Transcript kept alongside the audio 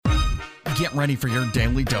Get ready for your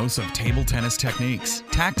daily dose of table tennis techniques,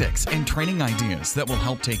 tactics, and training ideas that will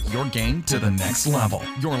help take your game to the next level.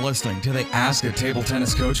 You're listening to the Ask a Table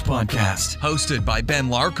Tennis Coach podcast, hosted by Ben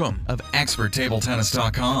Larkham of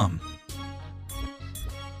ExpertTableTennis.com.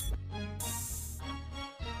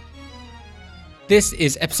 This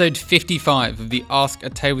is episode 55 of the Ask a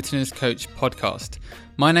Table Tennis Coach podcast.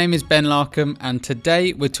 My name is Ben Larkham, and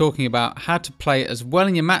today we're talking about how to play as well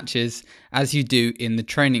in your matches as you do in the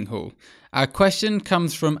training hall. Our question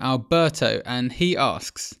comes from Alberto, and he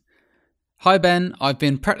asks, "Hi Ben, I've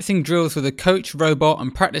been practicing drills with a coach, robot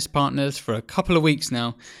and practice partners for a couple of weeks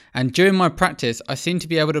now, and during my practice I seem to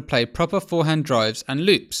be able to play proper forehand drives and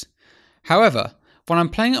loops. However, when I'm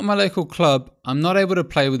playing at my local club, I'm not able to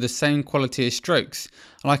play with the same quality of strokes,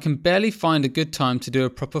 and I can barely find a good time to do a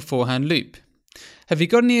proper forehand loop. Have you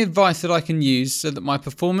got any advice that I can use so that my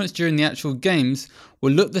performance during the actual games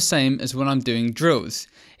will look the same as when I'm doing drills?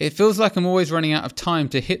 It feels like I'm always running out of time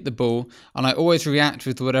to hit the ball, and I always react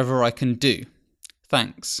with whatever I can do.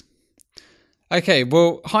 Thanks." Okay,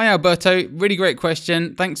 well, hi Alberto, really great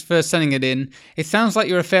question. Thanks for sending it in. It sounds like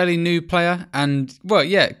you're a fairly new player, and well,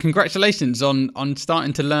 yeah, congratulations on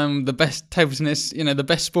starting to learn the best table tennis, the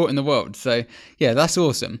best sport in the world. So yeah, that's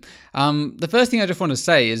awesome. The first thing I just want to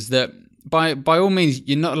say is that by all means,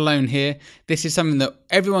 you're not alone here. This is something that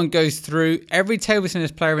everyone goes through. Every table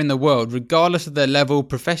tennis player in the world, regardless of their level,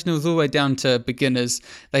 professionals all the way down to beginners,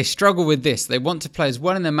 they struggle with this. They want to play as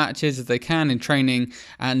well in their matches as they can in training,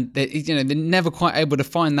 and they're never quite able to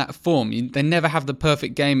find that form. They never have the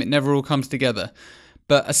perfect game. It never all comes together.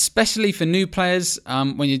 But especially for new players,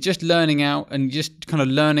 when you're just learning out and just kind of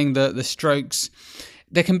learning the strokes,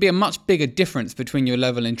 there can be a much bigger difference between your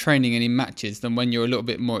level in training and in matches than when you're a little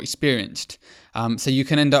bit more experienced. So you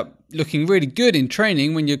can end up looking really good in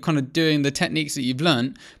training when you're kind of doing the techniques that you've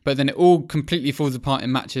learned, but then it all completely falls apart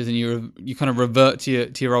in matches and you kind of revert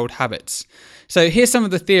to your old habits. So here's some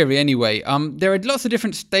of the theory anyway. There are lots of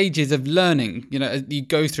different stages of learning, as you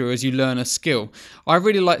go through as you learn a skill. I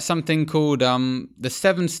really like something called the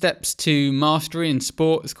 7 Steps to Mastery in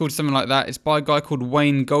Sport. It's called something like that. It's by a guy called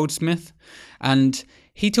Wayne Goldsmith. And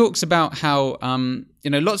he talks about how,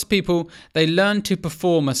 lots of people, they learn to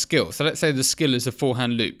perform a skill. So let's say the skill is a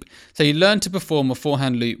forehand loop. So you learn to perform a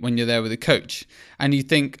forehand loop when you're there with a coach. And you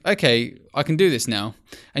think, okay, I can do this now.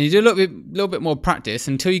 And you do a little bit more practice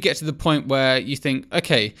until you get to the point where you think,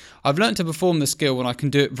 okay, I've learned to perform the skill and I can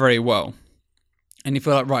do it very well. And you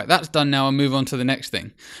feel like, right, that's done now, I'll move on to the next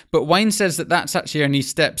thing. But Wayne says that that's actually only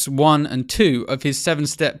steps 1 and 2 of his 7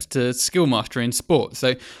 steps to skill mastery in sport.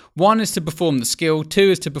 So 1 is to perform the skill,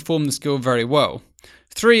 2 is to perform the skill very well.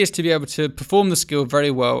 3 is to be able to perform the skill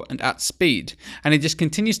very well and at speed. And he just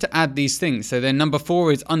continues to add these things. So then number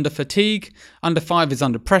 4 is under fatigue, under 5 is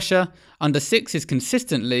under pressure, under 6 is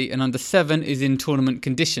consistently, and under 7 is in tournament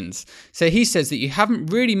conditions. So he says that you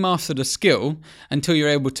haven't really mastered a skill until you're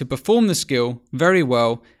able to perform the skill very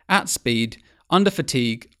well, at speed, under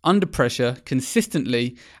fatigue, under pressure,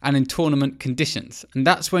 consistently, and in tournament conditions. And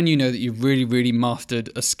that's when you know that you've really, really mastered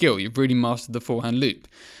a skill. You've really mastered the forehand loop.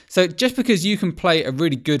 So just because you can play a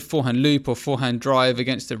really good forehand loop or forehand drive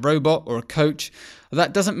against a robot or a coach,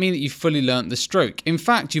 that doesn't mean that you've fully learnt the stroke. In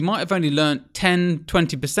fact, you might have only learnt 10,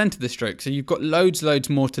 20% of the stroke. So you've got loads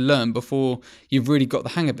more to learn before you've really got the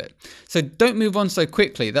hang of it. So don't move on so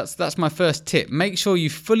quickly. That's my first tip. Make sure you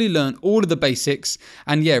fully learn all of the basics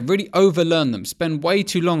and really overlearn them. Spend way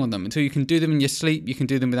too long on them until you can do them in your sleep. You can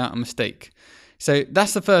do them without a mistake. So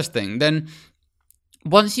that's the first thing. Then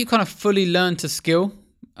once you kind of fully learn to skill,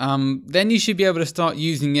 then you should be able to start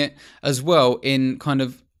using it as well in kind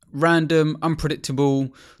of random,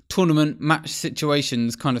 unpredictable tournament match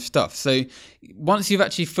situations kind of stuff. So once you've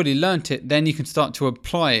actually fully learnt it, then you can start to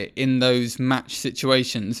apply it in those match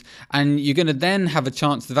situations, and you're going to then have a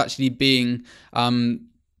chance of actually being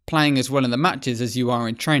playing as well in the matches as you are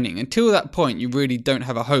in training. Until that point, you really don't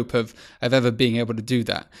have a hope of ever being able to do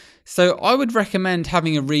that. So I would recommend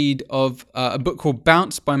having a read of a book called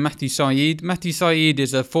Bounce by Matthew Syed. Matthew Syed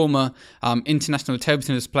is a former international table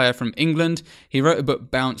tennis player from England. He wrote a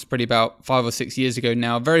book, Bounce, probably about 5 or 6 years ago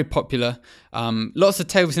now. Very popular. Lots of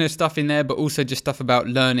table tennis stuff in there, but also just stuff about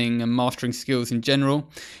learning and mastering skills in general.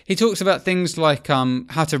 He talks about things like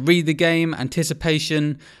how to read the game,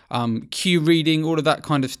 anticipation, cue reading, all of that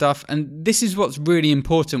kind of stuff. And this is what's really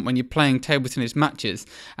important when you're playing table tennis matches.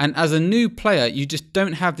 And as a new player, you just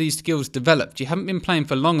don't have these skills developed. You haven't been playing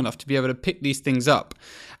for long enough to be able to pick these things up.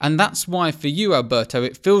 And that's why for you, Alberto,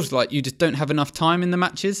 it feels like you just don't have enough time in the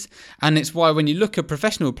matches. And it's why when you look at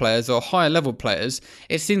professional players or higher level players,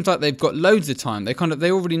 it seems like they've got loads of time.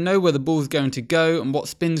 They already know where the ball's going to go and what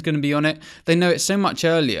spin's going to be on it. They know it so much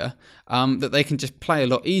earlier. that they can just play a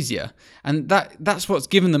lot easier. And that's what's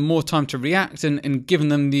given them more time to react and given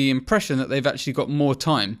them the impression that they've actually got more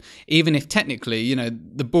time, even if technically,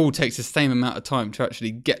 the ball takes the same amount of time to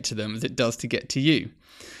actually get to them as it does to get to you.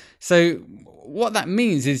 So what that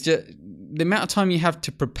means is just the amount of time you have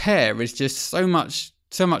to prepare is just so much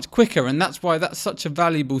quicker, and that's why that's such a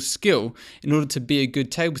valuable skill in order to be a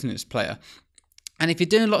good table tennis player. And if you're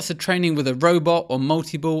doing lots of training with a robot or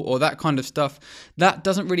multi-ball or that kind of stuff, that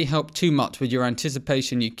doesn't really help too much with your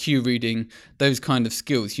anticipation, your cue reading, those kind of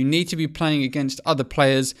skills. You need to be playing against other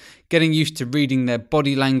players, getting used to reading their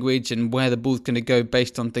body language and where the ball's going to go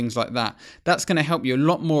based on things like that. That's going to help you a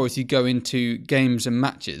lot more as you go into games and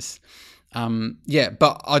matches.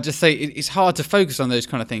 But I'll just say it's hard to focus on those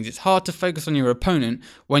kind of things. It's hard to focus on your opponent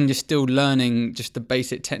when you're still learning just the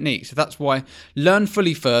basic techniques. So that's why learn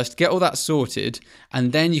fully first, get all that sorted,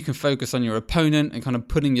 and then you can focus on your opponent and kind of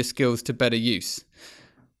putting your skills to better use.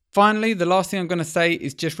 Finally, the last thing I'm going to say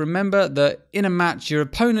is just remember that in a match, your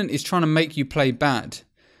opponent is trying to make you play bad.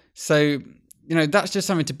 So that's just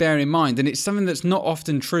something to bear in mind, and it's something that's not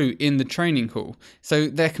often true in the training hall. So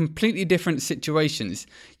they're completely different situations.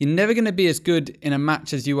 You're never going to be as good in a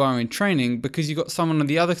match as you are in training because you've got someone on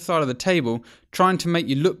the other side of the table trying to make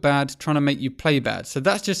you look bad, trying to make you play bad. So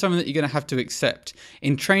that's just something that you're going to have to accept.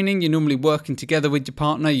 In training, you're normally working together with your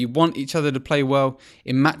partner. You want each other to play well.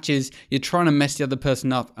 In matches, you're trying to mess the other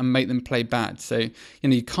person up and make them play bad. So,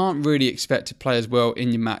 you can't really expect to play as well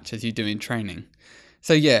in your match as you do in training.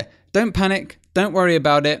 So don't panic. Don't worry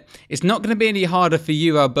about it. It's not going to be any harder for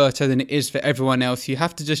you, Alberto, than it is for everyone else. You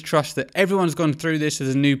have to just trust that everyone's gone through this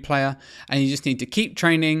as a new player, and you just need to keep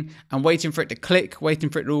training and waiting for it to click, waiting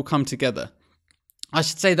for it to all come together. I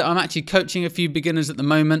should say that I'm actually coaching a few beginners at the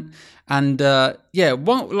moment, and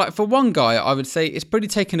for one guy, I would say it's probably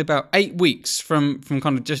taken about 8 weeks from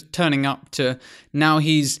kind of just turning up to now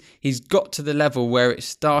he's got to the level where it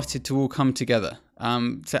started to all come together.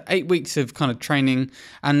 So 8 weeks of kind of training,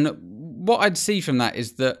 and what I'd see from that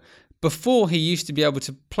is that before he used to be able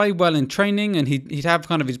to play well in training and he'd have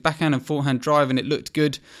kind of his backhand and forehand drive and it looked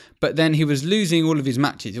good, but then he was losing all of his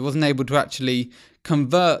matches. He wasn't able to actually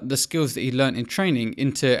convert the skills that he learnt in training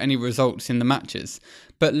into any results in the matches.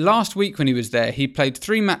 But last week when he was there, he played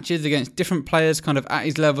 3 matches against different players kind of at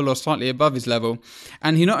his level or slightly above his level.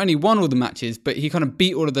 And he not only won all the matches, but he kind of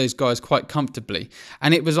beat all of those guys quite comfortably.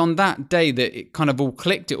 And it was on that day that it kind of all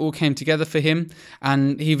clicked, it all came together for him.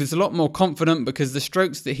 And he was a lot more confident because the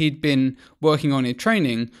strokes that he'd been working on in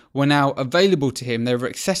training were now available to him. They were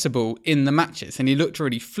accessible in the matches. And he looked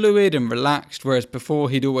really fluid and relaxed, whereas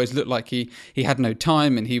before he'd always looked like he had no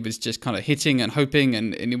time and he was just kind of hitting and hoping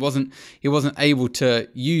and he wasn't able to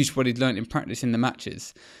use what he'd learned in practice in the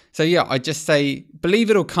matches. So I just say believe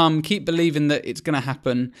it'll come, keep believing that it's going to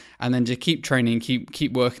happen, and then just keep training,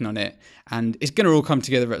 keep working on it, and it's going to all come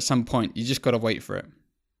together at some point. You just got to wait for it.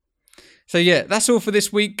 So that's all for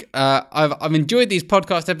this week. I've enjoyed these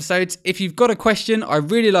podcast episodes. If you've got a question, I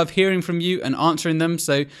really love hearing from you and answering them.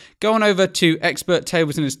 So go on over to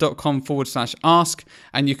experttabletennis.com/ask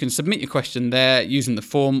and you can submit your question there using the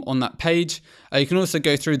form on that page. You can also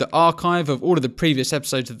go through the archive of all of the previous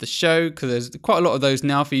episodes of the show because there's quite a lot of those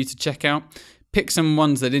now for you to check out. Pick some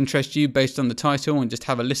ones that interest you based on the title and just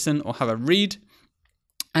have a listen or have a read.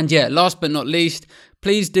 And last but not least,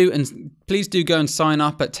 please do go and sign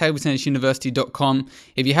up at tabletennisuniversity.com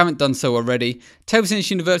if you haven't done so already.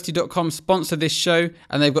 Tabletennisuniversity.com sponsor this show,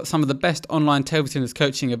 and they've got some of the best online table tennis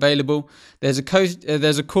coaching available. There's a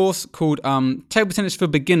course called Table Tennis for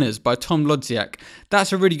Beginners by Tom Lodziak.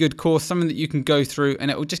 That's a really good course, something that you can go through, and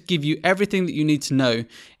it will just give you everything that you need to know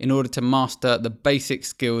in order to master the basic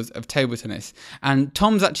skills of table tennis. And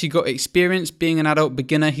Tom's actually got experience being an adult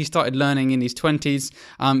beginner. He started learning in his 20s,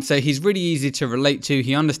 so he's really easy to relate to.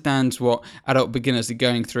 He understands what adult beginners are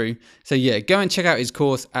going through. So go and check out his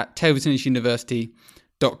course at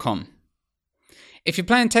tabletennisuniversity.com. If you're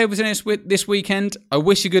playing table tennis this weekend, I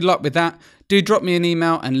wish you good luck with that. Do drop me an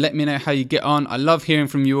email and let me know how you get on. I love hearing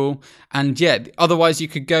from you all. And otherwise you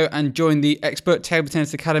could go and join the Expert Table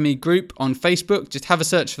Tennis Academy group on Facebook. Just have a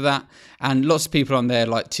search for that. And lots of people on there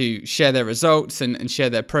like to share their results and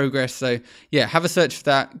share their progress. So have a search for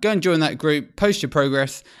that. Go and join that group, post your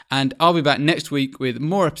progress, and I'll be back next week with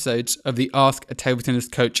more episodes of the Ask a Table Tennis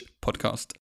Coach podcast.